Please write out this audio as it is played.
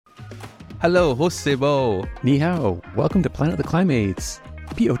Hello, Hosebo. Ni hao. Welcome to Planet of the Climates.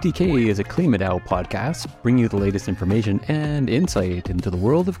 POTK is a KlimaDAO podcast, bringing you the latest information and insight into the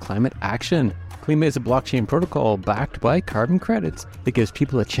world of climate action. Klima is a blockchain protocol backed by carbon credits that gives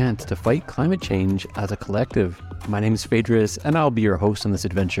people a chance to fight climate change as a collective. My name is Phaedrus, and I'll be your host on this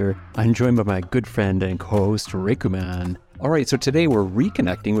adventure. I'm joined by my good friend and co-host, Reikuman. All right, so today we're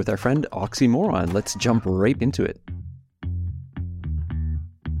reconnecting with our friend 0xymoron. Let's jump right into it.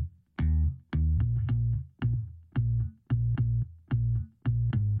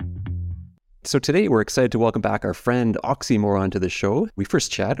 So today we're excited to welcome back our friend 0xymoron to the show. We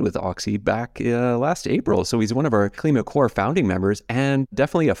first chatted with Oxy back last April, so he's one of our Klima Core founding members and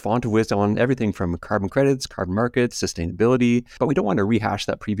definitely a font of wisdom on everything from carbon credits, carbon markets, sustainability. But we don't want to rehash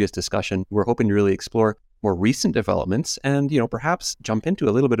that previous discussion. We're hoping to really explore more recent developments and, perhaps jump into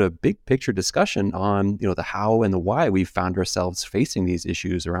a little bit of big picture discussion on, the how and the why we've found ourselves facing these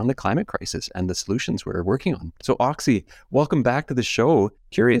issues around the climate crisis and the solutions we're working on. So Oxy, welcome back to the show.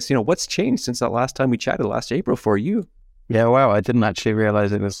 Curious, what's changed since that last time we chatted last April for you? Yeah, wow, I didn't actually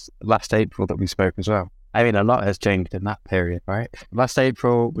realize it was last April that we spoke as well. I mean, a lot has changed in that period, right? Last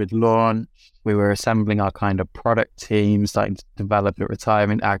April, we'd launched, we were assembling our kind of product team, starting to develop a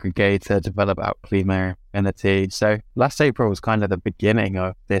retirement aggregator, develop out Klima Infinity. So last April was kind of the beginning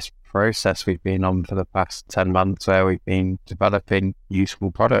of this process we've been on for the past 10 months, where we've been developing useful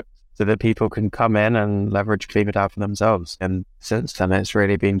products so that people can come in and leverage KlimaDAO for themselves. And since then, it's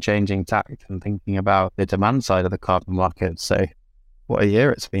really been changing tact and thinking about the demand side of the carbon market. So what a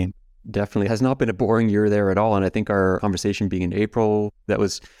year it's been. Definitely has not been a boring year there at all. And I think our conversation being in April, that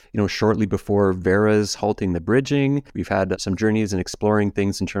was, shortly before Vera's halting the bridging. We've had some journeys and exploring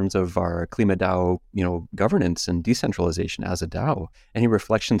things in terms of our KlimaDAO, governance and decentralization as a DAO. Any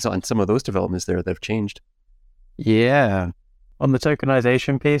reflections on some of those developments there that have changed? Yeah. On the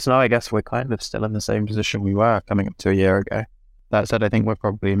tokenization piece, I guess we're kind of still in the same position we were coming up to a year ago. That said, I think we're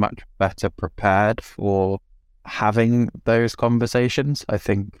probably much better prepared for having those conversations. I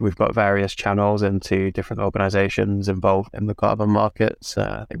think we've got various channels into different organizations involved in the carbon markets.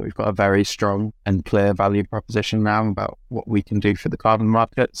 I think we've got a very strong and clear value proposition now about what we can do for the carbon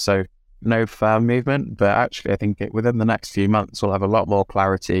market. So no firm movement, but actually I think within the next few months, we'll have a lot more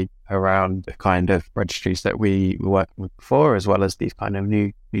clarity around the kind of registries that we were working with before, as well as these kind of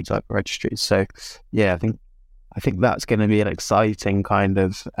new type of registries. So yeah, I think that's going to be an exciting kind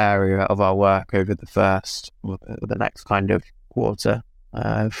of area of our work over the next kind of quarter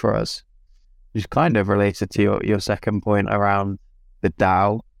for us. Which is kind of related to your second point around the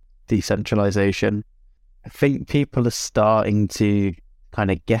DAO, decentralization. I think people are starting to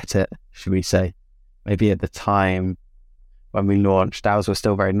kind of get it, should we say. Maybe at the time when we launched, DAOs were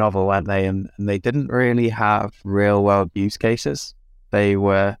still very novel, weren't they? And they didn't really have real world use cases. They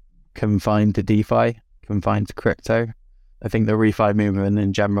were confined to DeFi, confined to crypto. I think the refi movement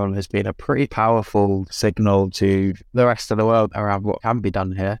in general has been a pretty powerful signal to the rest of the world around what can be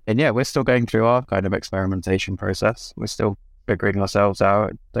done here. And yeah, we're still going through our kind of experimentation process. We're still figuring ourselves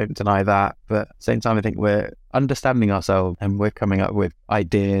out, don't deny that. But at the same time, I think we're understanding ourselves and we're coming up with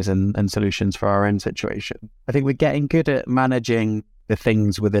ideas and solutions for our own situation. I think we're getting good at managing the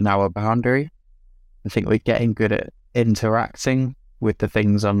things within our boundary. I think we're getting good at interacting with the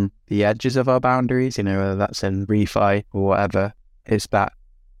things on the edges of our boundaries, whether that's in refi or whatever. It's that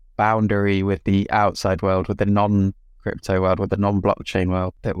boundary with the outside world, with the non-crypto world, with the non-blockchain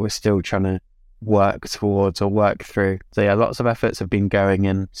world that we're still trying to work towards or work through. So yeah, lots of efforts have been going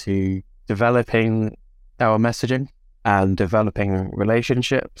into developing our messaging and developing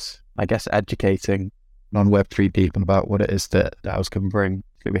relationships, I guess educating non-Web3 people about what it is that DAOs can bring.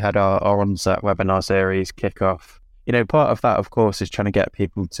 So we had our onset webinar series kickoff. Part of that, of course, is trying to get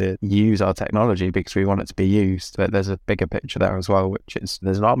people to use our technology because we want it to be used. But there's a bigger picture there as well, which is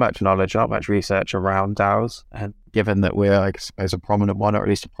there's not much knowledge, not much research around DAOs. And given that we're, I suppose, a prominent one, or at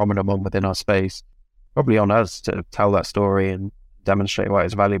least a prominent one within our space, probably on us to tell that story and demonstrate why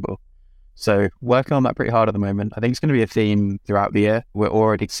it's valuable. So working on that pretty hard at the moment. I think it's going to be a theme throughout the year. We're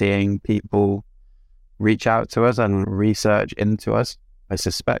already seeing people reach out to us and research into us. I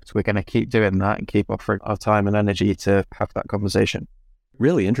suspect we're going to keep doing that and keep offering our time and energy to have that conversation.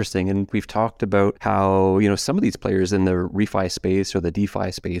 Really interesting. And we've talked about how, some of these players in the refi space or the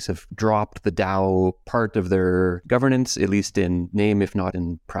DeFi space have dropped the DAO part of their governance, at least in name, if not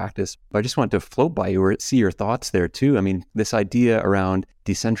in practice. But I just want to float by you or see your thoughts there too. I mean, this idea around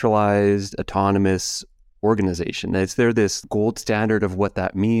decentralized, autonomous organization, is there this gold standard of what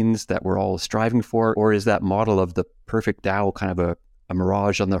that means that we're all striving for? Or is that model of the perfect DAO kind of a a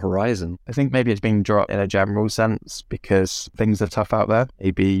mirage on the horizon. I think maybe it's being dropped in a general sense because things are tough out there.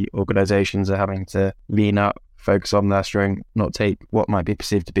 Maybe organizations are having to lean up, focus on their strength, not take what might be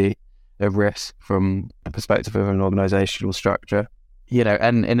perceived to be a risk from the perspective of an organizational structure.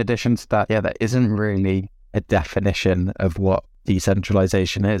 And in addition to that, there isn't really a definition of what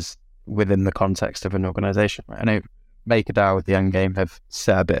decentralization is within the context of an organization. I know MakerDAO with the Endgame have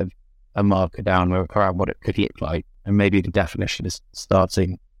set a bit of a marker down around what it could look like. And maybe the definition is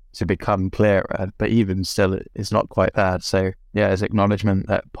starting to become clearer, but even still, it's not quite there. So there's acknowledgement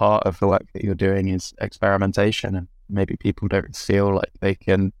that part of the work that you're doing is experimentation, and maybe people don't feel like they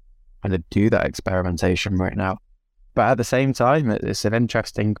can kind of do that experimentation right now. But at the same time, it's an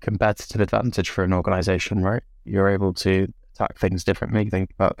interesting competitive advantage for an organization, right? You're able to attack things differently,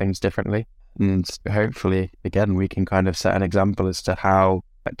 think about things differently. And hopefully, again, we can kind of set an example as to how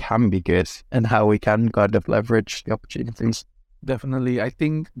that can be good and how we can kind of leverage the opportunities. Definitely. I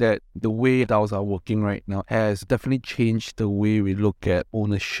think that the way DAOs are working right now has definitely changed the way we look at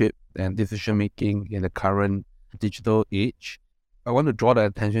ownership and decision making in the current digital age. I want to draw the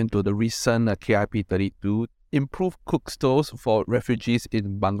attention to the recent KIP 32, Improve Cook Stoves for Refugees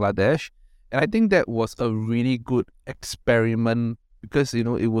in Bangladesh. And I think that was a really good experiment because, it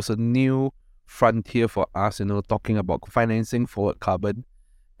was a new frontier for us, talking about financing for carbon.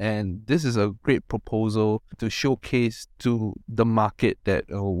 And this is a great proposal to showcase to the market that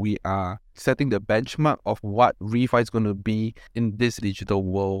we are setting the benchmark of what refi is going to be in this digital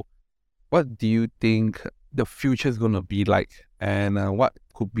world. What do you think the future is going to be like? And what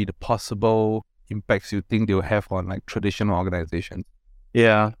could be the possible impacts you think they'll have on traditional organizations?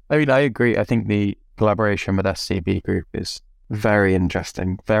 Yeah, I agree. I think the collaboration with SCB Group is very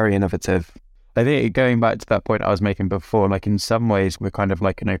interesting, very innovative. I think going back to that point I was making before, in some ways we're kind of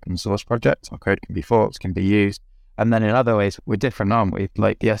like an open source project. Our code can be forked, can be used. And then in other ways we're different, aren't we?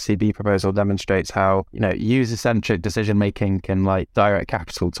 Like the SCB proposal demonstrates how, user-centric decision-making can direct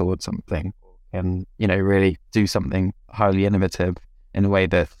capital towards something and, really do something highly innovative in a way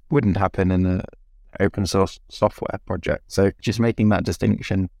that wouldn't happen in an open source software project. So just making that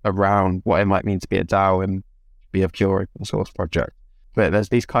distinction around what it might mean to be a DAO and be a pure open source project. But there's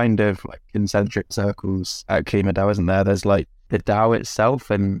these kind of concentric circles at KlimaDAO, isn't there? There's the DAO itself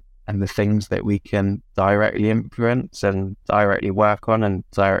and the things that we can directly influence and directly work on and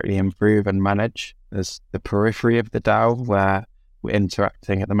directly improve and manage. There's the periphery of the DAO where we're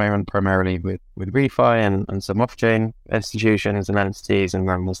interacting at the moment primarily with refi and some off-chain institutions and entities. And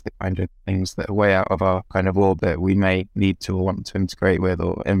then there's the kind of things that are way out of our kind of orbit we may need to or want to integrate with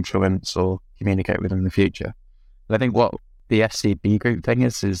or influence or communicate with in the future. And I think what the SCB Group thing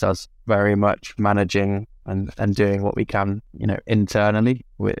is us very much managing and doing what we can, internally,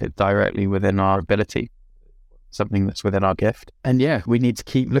 directly within our ability, something that's within our gift. And we need to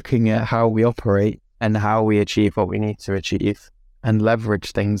keep looking at how we operate and how we achieve what we need to achieve and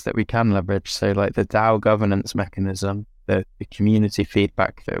leverage things that we can leverage. So the DAO governance mechanism, the community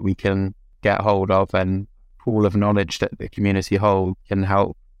feedback that we can get hold of and pool of knowledge that the community hold can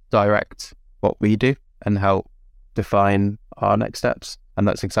help direct what we do and help define our next steps. And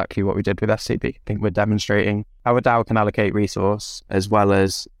that's exactly what we did with SCB. I think we're demonstrating how a DAO can allocate resource as well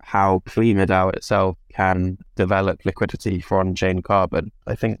as how KlimaDAO itself can develop liquidity for on-chain carbon.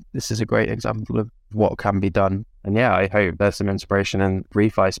 I think this is a great example of what can be done. And I hope there's some inspiration in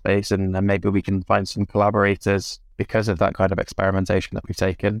refi space and maybe we can find some collaborators because of that kind of experimentation that we've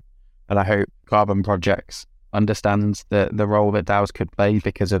taken. And I hope carbon projects understand the role that DAOs could play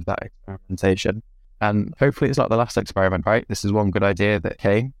because of that experimentation. And hopefully it's not the last experiment, right? This is one good idea that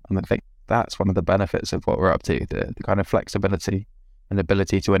came. And I think that's one of the benefits of what we're up to, the kind of flexibility and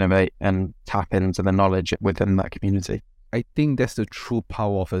ability to innovate and tap into the knowledge within that community. I think that's the true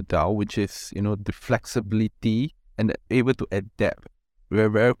power of a DAO, which is, the flexibility and able to adapt. We're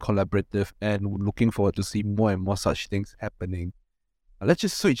very collaborative and looking forward to see more and more such things happening. Let's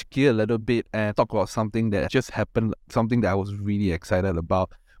just switch gear a little bit and talk about something that just happened, something that I was really excited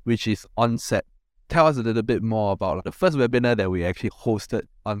about, which is Onset. Tell us a little bit more about the first webinar that we actually hosted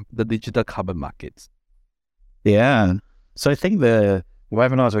on the digital carbon markets. Yeah. So I think the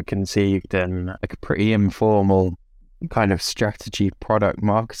webinars were conceived in a pretty informal kind of strategy product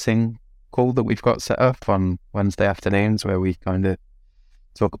marketing call that we've got set up on Wednesday afternoons where we kind of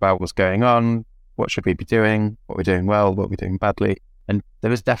talk about what's going on, what should we be doing, what we're doing well, what we're doing badly. And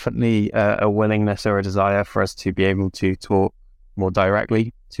there was definitely a willingness or a desire for us to be able to talk more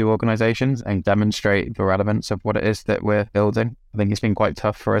directly to organizations and demonstrate the relevance of what it is that we're building. I think it's been quite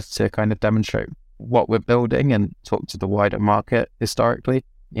tough for us to kind of demonstrate what we're building and talk to the wider market historically.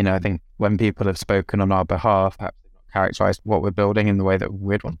 I think when people have spoken on our behalf, perhaps they've not characterize what we're building in the way that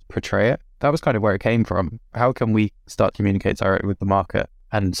we'd want to portray it. That was kind of where it came from. How can we start to communicate directly with the market?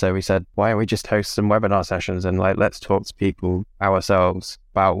 And so we said, why don't we just host some webinar sessions and let's talk to people ourselves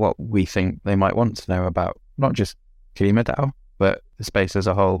about what we think they might want to know about not just KlimaDAO, but the space as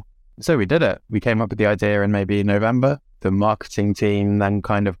a whole. So we did it. We came up with the idea in maybe November. The marketing team then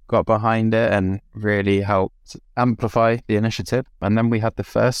kind of got behind it and really helped amplify the initiative. And then we had the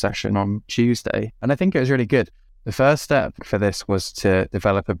first session on Tuesday. And I think it was really good. The first step for this was to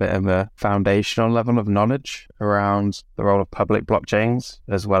develop a bit of a foundational level of knowledge around the role of public blockchains,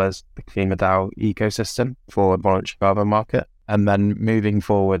 as well as the KlimaDAO ecosystem for the voluntary carbon market. And then moving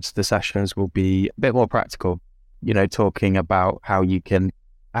forwards, the sessions will be a bit more practical, talking about how you can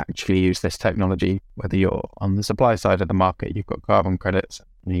actually use this technology, whether you're on the supply side of the market, you've got carbon credits,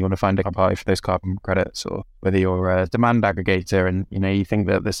 and you want to find a buy for those carbon credits, or whether you're a demand aggregator and you think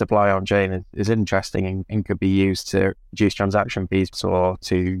that the supply on chain is interesting and could be used to reduce transaction fees or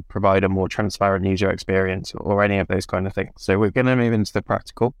to provide a more transparent user experience or any of those kind of things. So we're going to move into the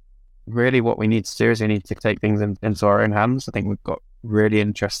practical. Really what we need to do is we need to take things into our own hands. I think we've got really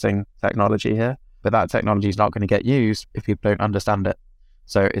interesting technology here, but that technology is not going to get used if people don't understand it.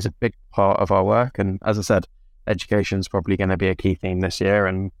 So it's a big part of our work. And as I said, education is probably going to be a key theme this year.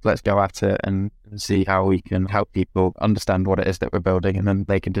 And let's go at it and see how we can help people understand what it is that we're building. And then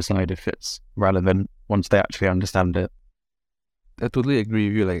they can decide if it's relevant once they actually understand it. I totally agree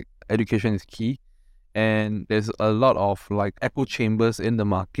with you. Education is key. And there's a lot of echo chambers in the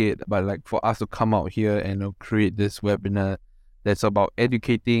market. But for us to come out here and create this webinar that's about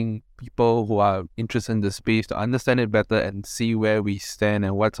educating people who are interested in the space to understand it better and see where we stand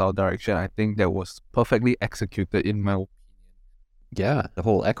and what's our direction. I think that was perfectly executed in my opinion. Yeah, the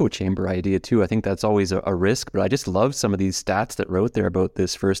whole echo chamber idea too. I think that's always a risk, but I just love some of these stats that wrote there about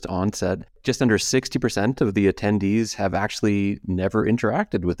this first onset. Just under 60% of the attendees have actually never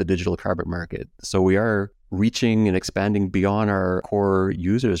interacted with the digital carbon market. So we are reaching and expanding beyond our core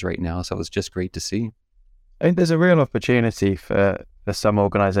users right now. So it's just great to see. I think there's a real opportunity for some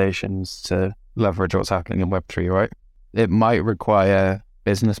organizations to leverage what's happening in Web3, right? It might require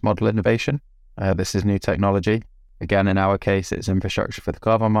business model innovation. This is new technology. Again, in our case, it's infrastructure for the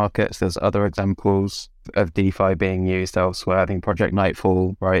carbon markets. There's other examples of DeFi being used elsewhere. I think Project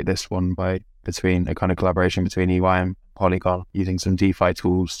Nightfall, right? This one between a kind of collaboration between EY and Polygon, using some DeFi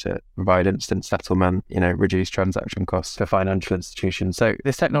tools to provide instant settlement, reduce transaction costs for financial institutions. So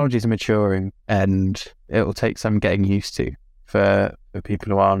this technology is maturing and it will take some getting used to for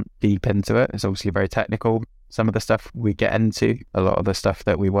people who aren't deep into it. It's obviously very technical. Some of the stuff we get into, a lot of the stuff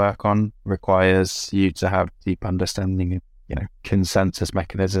that we work on requires you to have deep understanding of, consensus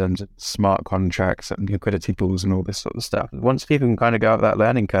mechanisms, smart contracts and liquidity pools and all this sort of stuff. Once people can kind of go up that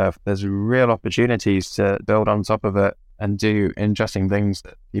learning curve, there's real opportunities to build on top of it and do interesting things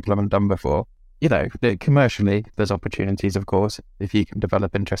that people haven't done before. Commercially, there's opportunities, of course. If you can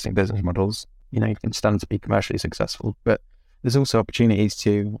develop interesting business models, you can stand to be commercially successful. But there's also opportunities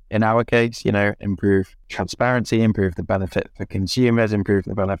to, in our case, improve transparency, improve the benefit for consumers, improve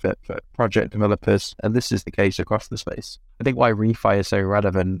the benefit for project developers. And this is the case across the space. I think why refi is so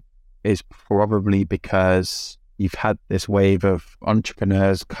relevant is probably because you've had this wave of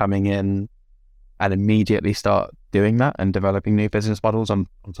entrepreneurs coming in and immediately start doing that and developing new business models on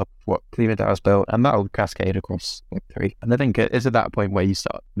top of what KlimaDAO has built, and that will cascade across Web3. And I think it is at that point where you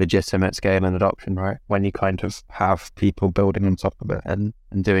start legitimate scale and adoption, right? When you kind of have people building on top of it and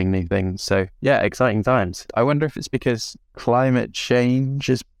doing new things. So yeah, exciting times. I wonder if it's because climate change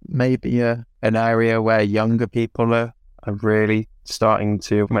is maybe an area where younger people are really starting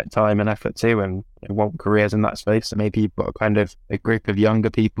to commit time and effort to and want careers in that space. So maybe you've got kind of a group of younger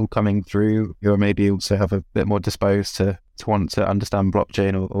people coming through who are maybe also have a bit more disposed to want to understand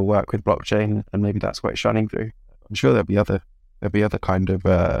blockchain or work with blockchain, and maybe that's what it's shining through. I'm sure there'll be other kind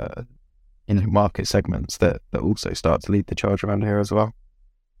of market segments that also start to lead the charge around here as well.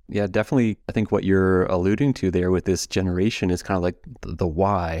 Yeah, definitely. I think what you're alluding to there with this generation is kind of like the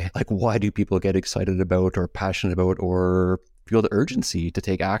why. Like, why do people get excited about or passionate about or feel the urgency to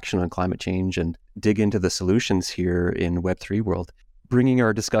take action on climate change and dig into the solutions here in Web3 world? Bringing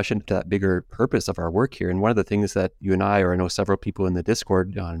our discussion to that bigger purpose of our work here. And one of the things that you and I, or I know several people in the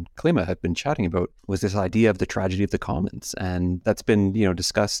Discord on Klima, have been chatting about was this idea of the tragedy of the commons. And that's been,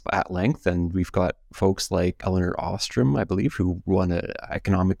 discussed at length. And we've got folks like Elinor Ostrom, I believe, who won an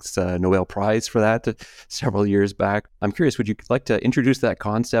economics Nobel Prize for that several years back. I'm curious, would you like to introduce that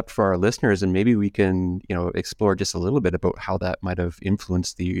concept for our listeners? And maybe we can, explore just a little bit about how that might have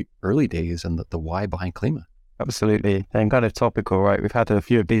influenced the early days and the why behind Klima. Absolutely. And kind of topical, right? We've had a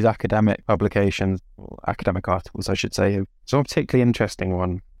few of these academic publications, or academic articles, I should say. So a particularly interesting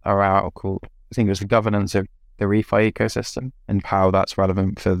one around called, I think it was the governance of the refi ecosystem and how that's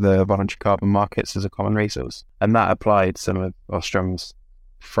relevant for the voluntary carbon markets as a common resource. And that applied some of Ostrom's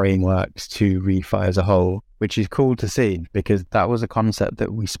frameworks to refi as a whole, which is cool to see because that was a concept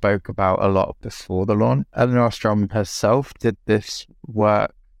that we spoke about a lot before the launch. Eleanor Ostrom herself did this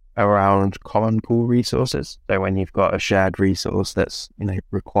work around common pool resources. So when you've got a shared resource that's,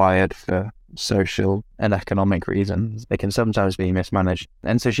 required for social and economic reasons, they can sometimes be mismanaged.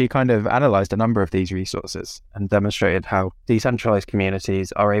 And so she kind of analyzed a number of these resources and demonstrated how decentralized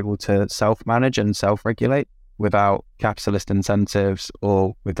communities are able to self-manage and self-regulate without capitalist incentives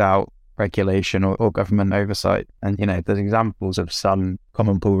or without regulation or government oversight. And, there's examples of some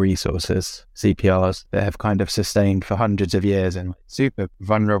common pool resources, CPRs, that have kind of sustained for hundreds of years in super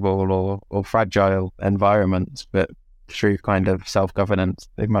vulnerable or fragile environments, but through kind of self-governance,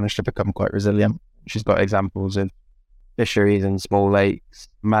 they've managed to become quite resilient. She's got examples of fisheries and small lakes,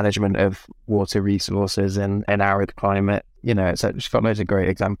 management of water resources in an arid climate. She's got loads of great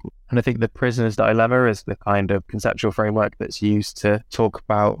examples. And I think the prisoner's dilemma is the kind of conceptual framework that's used to talk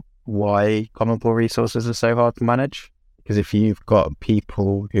about why common pool resources are so hard to manage. Because if you've got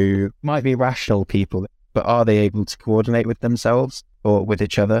people who might be rational people, but are they able to coordinate with themselves or with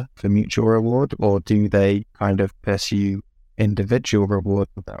each other for mutual reward? Or do they kind of pursue individual reward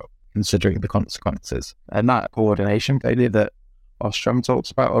without considering the consequences? And that coordination failure that Ostrom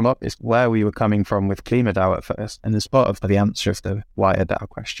talks about a lot is where we were coming from with KlimaDAO at first. And as part of the answer of the wider DAO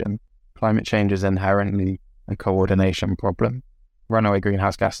question, climate change is inherently a coordination problem. Runaway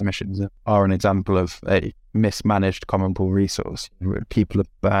greenhouse gas emissions are an example of a mismanaged common pool resource. People are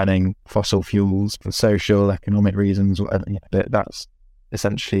burning fossil fuels for social, economic reasons. That's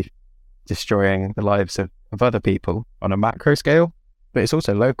essentially destroying the lives of other people on a macro scale. But it's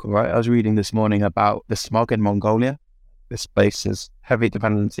also local, right? I was reading this morning about the smog in Mongolia. This place has heavy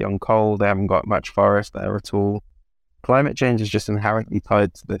dependency on coal. They haven't got much forest there at all. Climate change is just inherently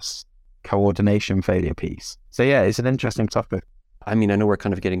tied to this coordination failure piece. So yeah, it's an interesting topic. I mean, I know we're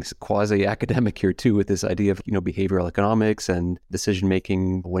kind of getting quasi-academic here too with this idea of, behavioral economics and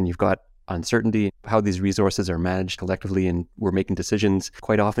decision-making when you've got uncertainty, how these resources are managed collectively, and we're making decisions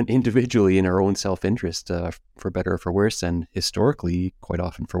quite often individually in our own self-interest, for better or for worse, and historically quite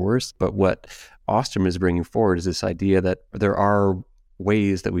often for worse. But what Ostrom is bringing forward is this idea that there are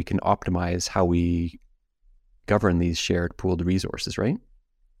ways that we can optimize how we govern these shared pooled resources, right?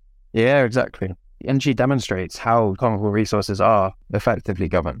 Yeah, exactly. And she demonstrates how common pool resources are effectively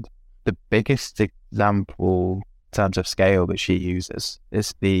governed. The biggest example in terms of scale that she uses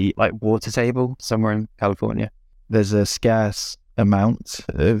is the water table somewhere in California. There's a scarce amount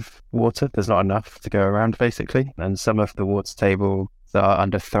of water. There's not enough to go around, basically. And some of the water tables are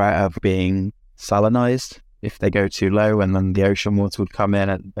under threat of being salinized if they go too low, and then the ocean water would come in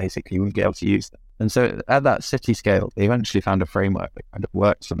and basically you wouldn't be able to use them. And so at that city scale, they eventually found a framework that kind of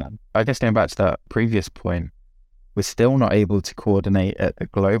works for them. I guess going back to that previous point, we're still not able to coordinate at a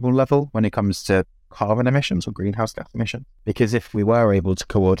global level when it comes to carbon emissions or greenhouse gas emissions. Because if we were able to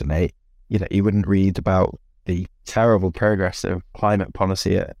coordinate, you wouldn't read about the terrible progress of climate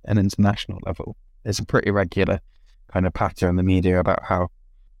policy at an international level. There's a pretty regular kind of patter in the media about how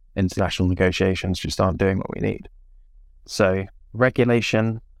international negotiations just aren't doing what we need. So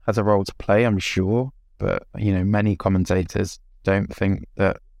regulation has a role to play, I'm sure, but many commentators don't think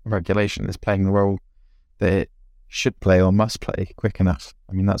that regulation is playing the role that it should play or must play quick enough.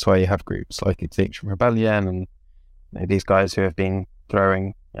 I mean, that's why you have groups like Extinction Rebellion and these guys who have been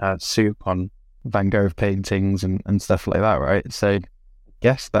throwing soup on Van Gogh paintings and stuff like that, right? So I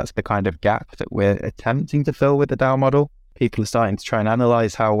guess that's the kind of gap that we're attempting to fill with the DAO model. People are starting to try and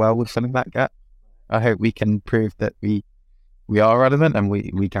analyze how well we're filling that gap. I hope we can prove that we are relevant and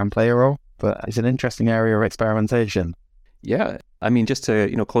we can play a role, but it's an interesting area of experimentation. Yeah. I mean, just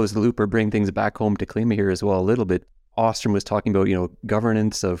to, close the loop or bring things back home to Klima here as well a little bit, Ostrom was talking about,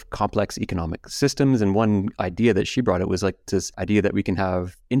 governance of complex economic systems. And one idea that she brought up was this idea that we can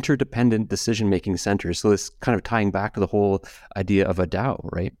have interdependent decision-making centers. So this kind of tying back to the whole idea of a DAO,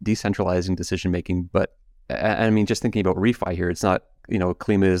 right? Decentralizing decision-making. But I mean, just thinking about refi here, it's not,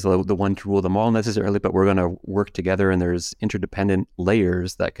 Klima is the one to rule them all necessarily, but we're going to work together and there's interdependent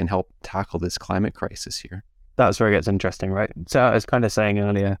layers that can help tackle this climate crisis here. That's where it gets interesting, right? So I was kind of saying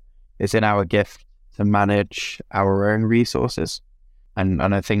earlier, it's in our gift to manage our own resources. And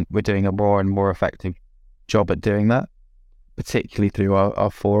I think we're doing a more and more effective job at doing that, particularly through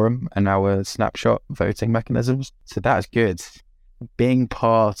our forum and our snapshot voting mechanisms. So that's good. being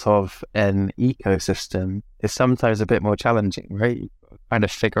part of an ecosystem is sometimes a bit more challenging, right? You kind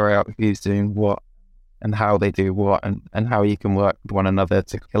of figure out who's doing what and how they do what, and how you can work with one another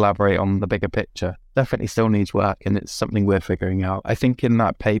to collaborate on the bigger picture. Definitely still needs work, and it's something we're figuring out. I think in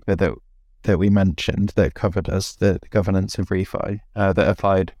that paper that we mentioned that covered us the governance of refi, that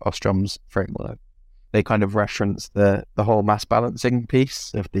applied Ostrom's framework, they kind of referenced the whole mass balancing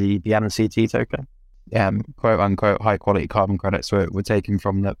piece of the NCT token. Quote unquote high quality carbon credits were taken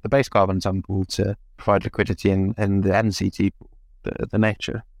from the base carbon sample to provide liquidity in the NCT pool, the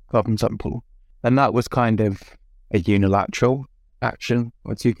nature carbon sample. And that was kind of a unilateral action.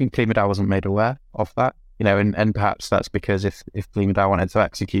 KlimaDAO wasn't made aware of that, and perhaps that's because if KlimaDAO wanted to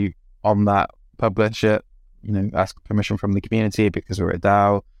execute on that, publish it, ask permission from the community because we're a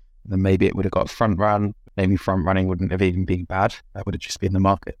DAO, then maybe it would have got front run. Maybe front running wouldn't have even been bad. That would have just been the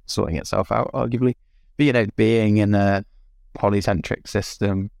market sorting itself out, arguably. But, being in a polycentric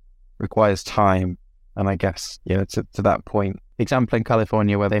system requires time. And I guess, to that point, example in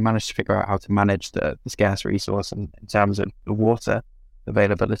California where they managed to figure out how to manage the scarce resource in terms of the water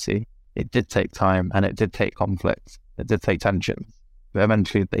availability, it did take time and it did take conflict. It did take tension. But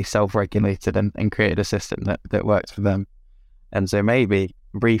eventually they self-regulated and created a system that worked for them. And so maybe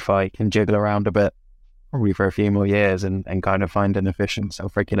refi can jiggle around a bit, probably for a few more years, and kind of find an efficient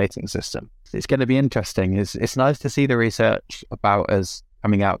self-regulating system. It's going to be interesting. It's nice to see the research about us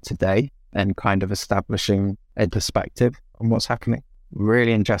coming out today and kind of establishing a perspective on what's happening.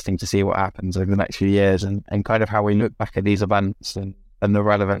 Really interesting to see what happens over the next few years and kind of how we look back at these events and the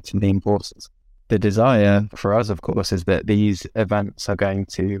relevance and the importance. The desire for us, of course, is that these events are going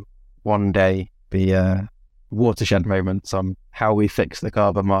to one day be watershed moments on how we fix the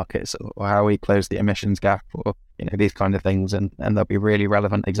carbon markets or how we close the emissions gap or these kind of things, and there'll be really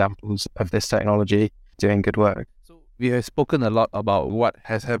relevant examples of this technology doing good work. So we have spoken a lot about what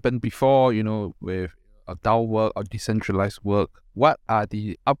has happened before, with DAO work or decentralized work. What are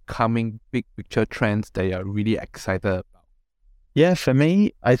the upcoming big picture trends that you are really excited about? Yeah, for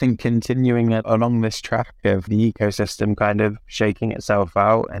me, I think continuing along this track of the ecosystem kind of shaking itself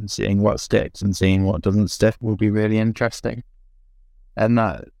out and seeing what sticks and seeing what doesn't stick will be really interesting. And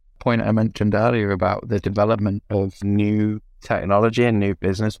that point I mentioned earlier about the development of new technology and new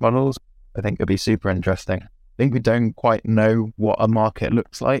business models, I think it'll be super interesting. I think we don't quite know what a market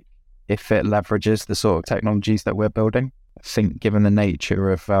looks like if it leverages the sort of technologies that we're building. I think given the nature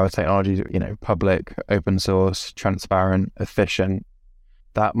of our technology, public, open source, transparent, efficient,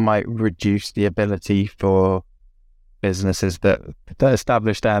 that might reduce the ability for businesses that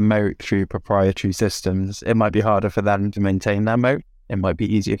establish their moat through proprietary systems. It might be harder for them to maintain their moat. It might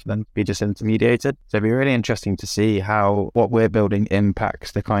be easier for them to be disintermediated. So it'd be really interesting to see how what we're building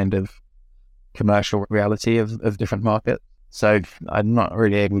impacts the kind of commercial reality of different markets. So I'm not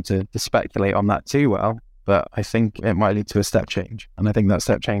really able to speculate on that too well, but I think it might lead to a step change. And I think that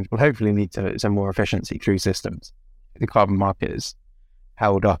step change will hopefully lead to some more efficiency through systems. The carbon market is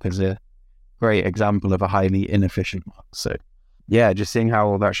held up as a great example of a highly inefficient market. So yeah, just seeing how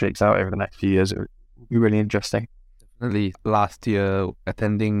all that shakes out over the next few years will be really interesting. Definitely. Last year,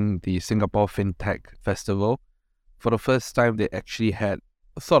 attending the Singapore FinTech Festival, for the first time, they actually had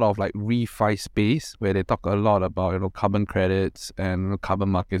sort of like refi space where they talk a lot about carbon credits and carbon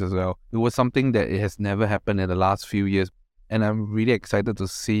markets as well. It was something that it has never happened in the last few years, and I'm really excited to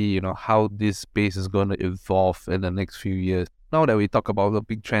see how this space is going to evolve in the next few years. Now that we talk about the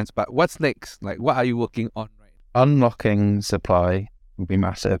big trends, but what's next? Like, what are you working on right now? Unlocking supply will be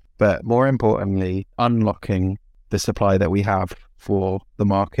massive, but more importantly, unlocking the supply that we have for the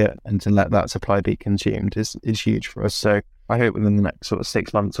market and to let that supply be consumed is huge for us. So I hope within the next sort of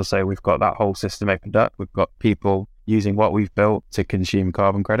 6 months or so, we've got that whole system opened up. We've got people using what we've built to consume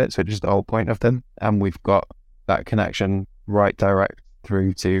carbon credits, which is the whole point of them. And we've got that connection right direct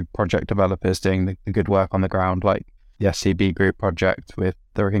through to project developers doing the good work on the ground, like the SCB group project with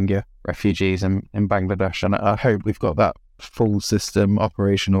the Rohingya refugees in Bangladesh. And I hope we've got that full system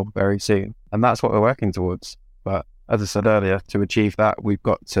operational very soon. And that's what we're working towards. But as I said earlier, to achieve that, we've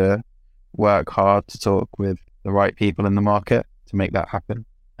got to work hard to talk with the right people in the market to make that happen.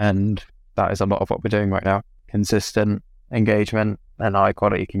 And that is a lot of what we're doing right now. Consistent engagement and high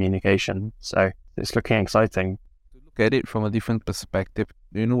quality communication. So it's looking exciting. To look at it from a different perspective,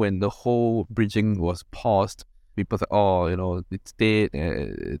 when the whole bridging was paused, people said, it's dead,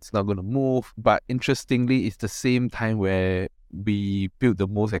 it's not going to move. But interestingly, it's the same time where we build the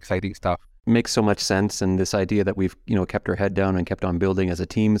most exciting stuff. Makes so much sense. And this idea that we've, kept our head down and kept on building as a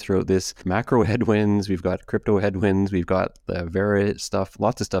team throughout this macro headwinds, we've got crypto headwinds, we've got the various stuff,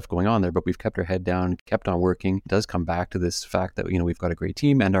 lots of stuff going on there, but we've kept our head down, kept on working. It does come back to this fact that, we've got a great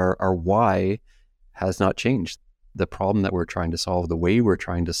team and our why has not changed. The problem that we're trying to solve, the way we're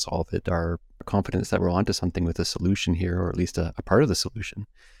trying to solve it, our confidence that we're onto something with a solution here, or at least a part of the solution,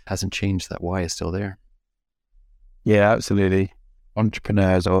 hasn't changed. That why is still there. Yeah, absolutely.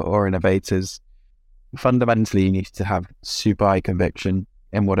 Entrepreneurs or innovators, fundamentally you need to have super high conviction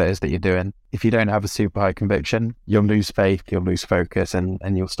in what it is that you're doing. If you don't have a super high conviction, you'll lose faith, you'll lose focus, and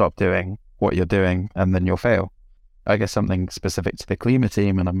you'll stop doing what you're doing, and then you'll fail. I guess something specific to the Klima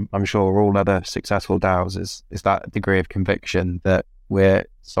team, and I'm sure all other successful DAOs, is that degree of conviction that we're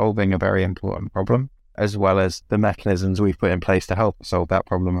solving a very important problem, as well as the mechanisms we've put in place to help solve that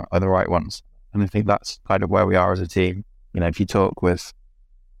problem are the right ones. And I think that's kind of where we are as a team. If you talk with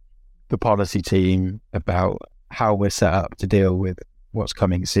the policy team about how we're set up to deal with what's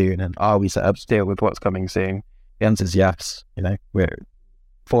coming soon, and are we set up to deal with what's coming soon, the answer is yes.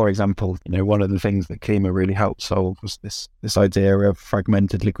 For example, one of the things that Klima really helped solve was this idea of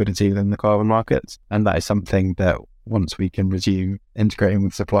fragmented liquidity within the carbon markets. And that is something that once we can resume integrating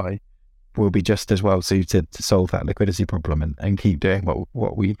with supply, we'll be just as well suited to solve that liquidity problem and keep doing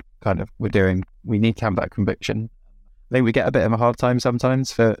what we're doing. We need to have that conviction. I think we get a bit of a hard time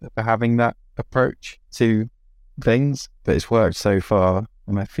sometimes for having that approach to things, but it's worked so far,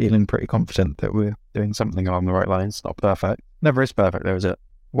 and I'm feeling pretty confident that we're doing something along the right lines. Not perfect. Never is perfect, though, is it?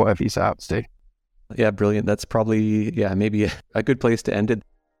 Whatever you set out to do. Yeah, brilliant. That's probably, maybe a good place to end it.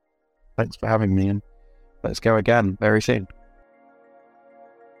 Thanks for having me, and let's go again very soon.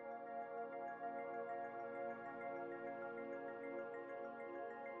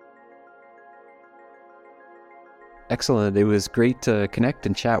 Excellent. It was great to connect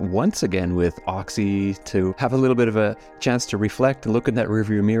and chat once again with Oxy, to have a little bit of a chance to reflect and look in that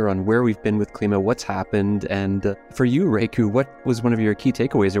rearview mirror on where we've been with Klima, what's happened. And for you, Reiku, what was one of your key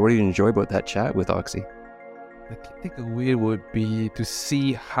takeaways, or what did you enjoy about that chat with Oxy? The key takeaway would be to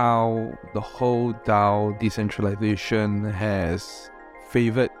see how the whole DAO decentralization has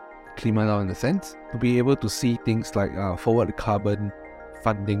favored KlimaDAO in a sense, to be able to see things like forward carbon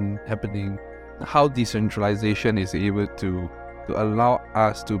funding happening, how decentralization is able to allow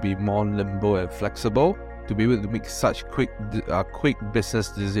us to be more nimble and flexible, to be able to make such quick business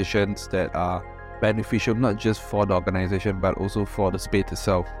decisions that are beneficial not just for the organization but also for the space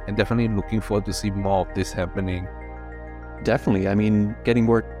itself. And definitely looking forward to see more of this happening. Definitely. I mean, getting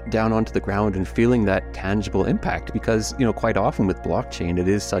more down onto the ground and feeling that tangible impact, because, quite often with blockchain, it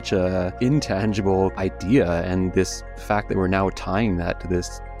is such a intangible idea, and this fact that we're now tying that to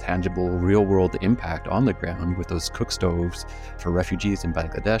this tangible real world impact on the ground with those cook stoves for refugees in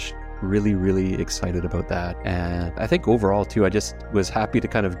Bangladesh. Really, really excited about that. And I think overall too, I just was happy to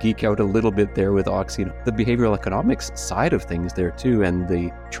kind of geek out a little bit there with Oxy, the behavioral economics side of things there too, and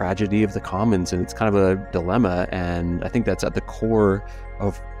the tragedy of the commons. And it's kind of a dilemma. And I think that's at the core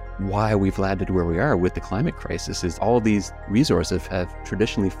of why we've landed where we are with the climate crisis, is all these resources have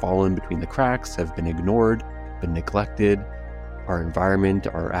traditionally fallen between the cracks, have been ignored, been neglected. Our environment,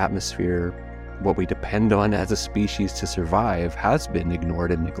 our atmosphere, what we depend on as a species to survive has been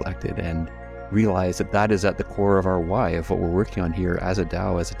ignored and neglected, and realize that is at the core of our why, of what we're working on here as a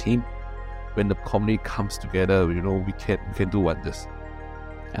DAO, as a team. When the community comes together, we can do wonders.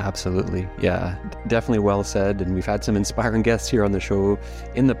 Absolutely. Yeah, definitely well said. And we've had some inspiring guests here on the show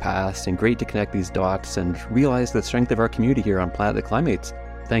in the past, and great to connect these dots and realize the strength of our community here on Planet the Climates.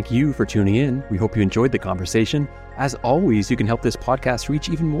 Thank you for tuning in. We hope you enjoyed the conversation. As always, you can help this podcast reach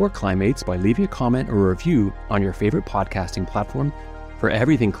even more Climates by leaving a comment or a review on your favorite podcasting platform. For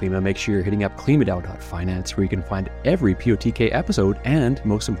everything Klima, make sure you're hitting up KlimaDAO.finance, where you can find every POTK episode and,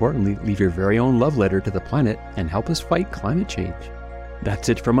 most importantly, leave your very own love letter to the planet and help us fight climate change. That's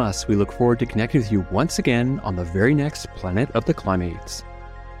it from us. We look forward to connecting with you once again on the very next Planet of the Climates.